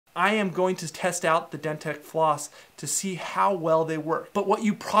I am going to test out the Dentek Floss to see how well they work. But what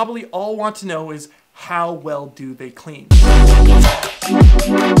you probably all want to know is, how well do they clean?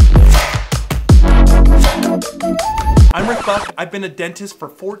 I'm Buck. I've been a dentist for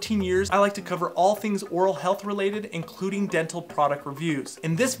 14 years. I like to cover all things oral health related, including dental product reviews.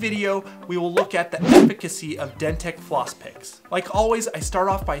 In this video, we will look at the efficacy of Dentek Floss picks. Like always, I start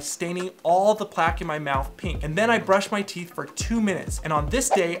off by staining all the plaque in my mouth pink, and then I brush my teeth for 2 minutes. And on this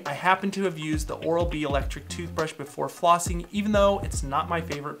day, I happen to have used the Oral-B electric toothbrush before flossing, even though it's not my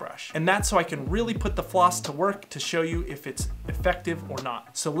favorite brush. And that's so I can really put the floss to work to show you if it's effective or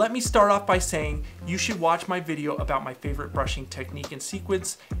not. So let me start off by saying you should watch my video about my favorite brushing technique and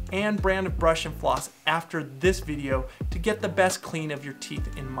sequence and brand of brush and floss after this video to get the best clean of your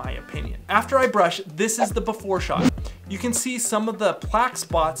teeth, in my opinion. After I brush, this is the before shot. You can see some of the plaque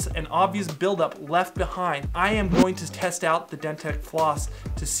spots and obvious buildup left behind. I am going to test out the Dentek Floss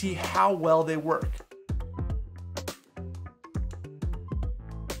to see how well they work.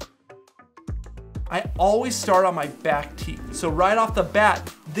 I always start on my back teeth. So right off the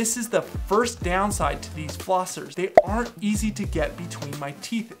bat, this is the first downside to these flossers. They aren't easy to get between my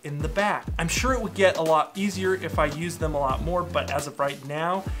teeth in the back. I'm sure it would get a lot easier if I used them a lot more, but as of right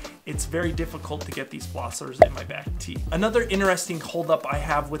now, it's very difficult to get these flossers in my back teeth. Another interesting holdup I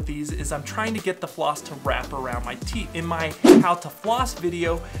have with these is I'm trying to get the floss to wrap around my teeth. In my how to floss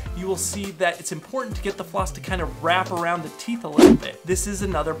video, you will see that it's important to get the floss to kind of wrap around the teeth a little bit. This is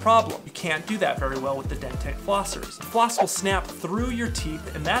another problem. You can't do that very well with the Dentek flossers. The floss will snap through your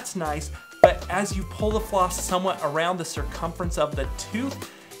teeth, and that's nice, but as you pull the floss somewhat around the circumference of the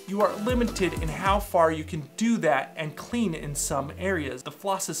tooth, you are limited in how far you can do that and clean in some areas. The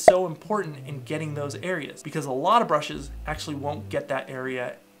floss is so important in getting those areas because a lot of brushes actually won't get that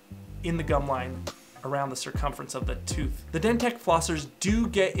area in the gum line around the circumference of the tooth. The Dentek flossers do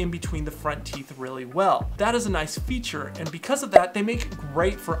get in between the front teeth really well. That is a nice feature, and because of that, they make it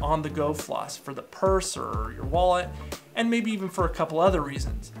great for on-the-go floss, for the purse or your wallet, and maybe even for a couple other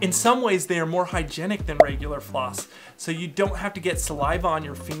reasons. In some ways, they are more hygienic than regular floss, so you don't have to get saliva on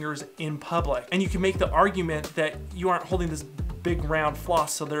your fingers in public. And you can make the argument that you aren't holding this big round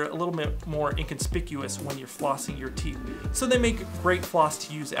floss, so they're a little bit more inconspicuous when you're flossing your teeth. So they make great floss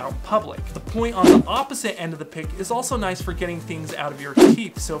to use out in public. The point on the opposite end of the pick is also nice for getting things out of your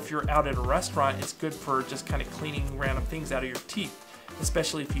teeth. So if you're out at a restaurant, it's good for just kind of cleaning random things out of your teeth,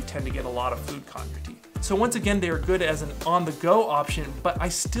 especially if you tend to get a lot of food caught in your teeth. So once again, they are good as an on-the-go option, but I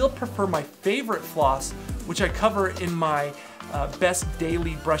still prefer my favorite floss, which I cover in my best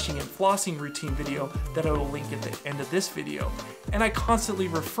daily brushing and flossing routine video that I will link at the end of this video. And I constantly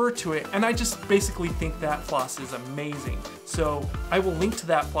refer to it, and I just basically think that floss is amazing. So I will link to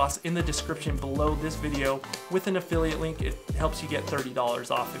that floss in the description below this video with an affiliate link. It helps you get $30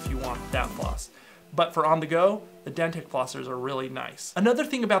 off if you want that floss. But for on the go, the Dentek flossers are really nice. Another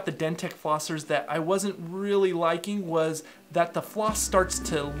thing about the Dentek flossers that I wasn't really liking was that the floss starts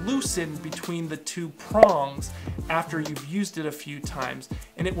to loosen between the two prongs after you've used it a few times,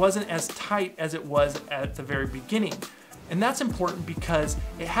 and it wasn't as tight as it was at the very beginning. And that's important because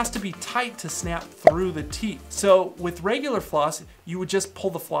it has to be tight to snap through the teeth. So with regular floss, you would just pull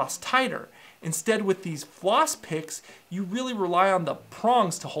the floss tighter. Instead, with these floss picks, you really rely on the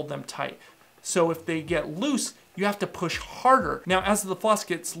prongs to hold them tight. So if they get loose, you have to push harder. Now, as the floss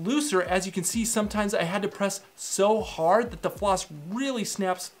gets looser, as you can see, sometimes I had to press so hard that the floss really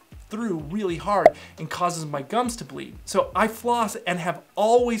snaps through really hard and causes my gums to bleed. So I floss and have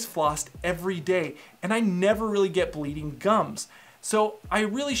always flossed every day, and I never really get bleeding gums. So I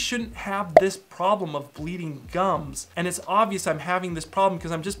really shouldn't have this problem of bleeding gums. And it's obvious I'm having this problem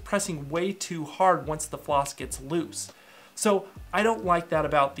because I'm just pressing way too hard once the floss gets loose. So I don't like that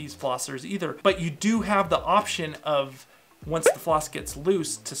about these flossers either, but you do have the option of, once the floss gets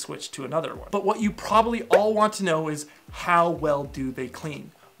loose, to switch to another one. But what you probably all want to know is, how well do they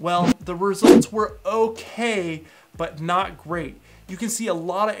clean? Well, the results were okay, but not great. You can see a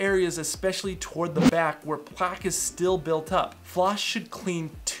lot of areas, especially toward the back, where plaque is still built up. Floss should clean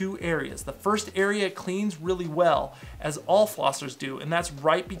 2 areas. The first area it cleans really well, as all flossers do, and that's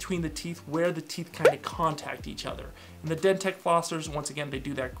right between the teeth where the teeth kind of contact each other. And the Dentek flossers, once again, they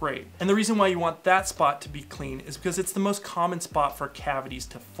do that great. And the reason why you want that spot to be clean is because it's the most common spot for cavities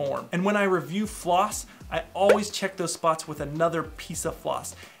to form. And when I review floss, I always check those spots with another piece of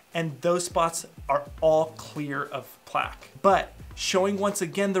floss, and those spots are all clear of plaque. But showing once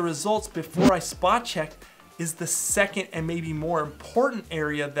again the results before I spot checked is the second and maybe more important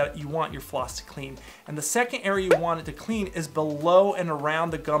area that you want your floss to clean. And the second area you want it to clean is below and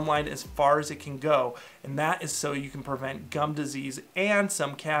around the gum line as far as it can go. And that is so you can prevent gum disease and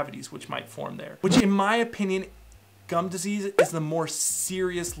some cavities which might form there. Which in my opinion, gum disease is the more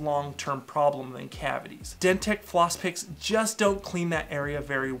serious long-term problem than cavities. Dentek floss picks just don't clean that area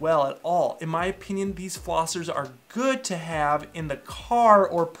very well at all. In my opinion, these flossers are good to have in the car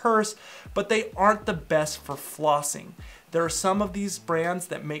or purse, but they aren't the best for flossing. There are some of these brands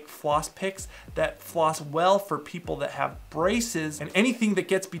that make floss picks that floss well for people that have braces, and anything that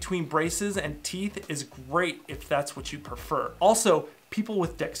gets between braces and teeth is great if that's what you prefer. Also, people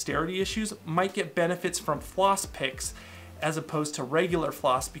with dexterity issues might get benefits from floss picks as opposed to regular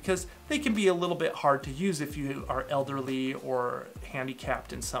floss because they can be a little bit hard to use if you are elderly or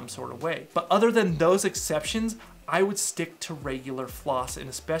handicapped in some sort of way. But other than those exceptions, I would stick to regular floss, and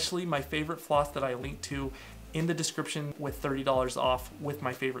especially my favorite floss that I linked to in the description with $30 off with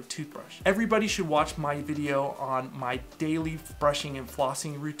my favorite toothbrush. Everybody should watch my video on my daily brushing and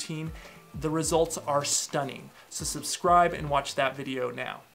flossing routine. The results are stunning. So subscribe and watch that video now.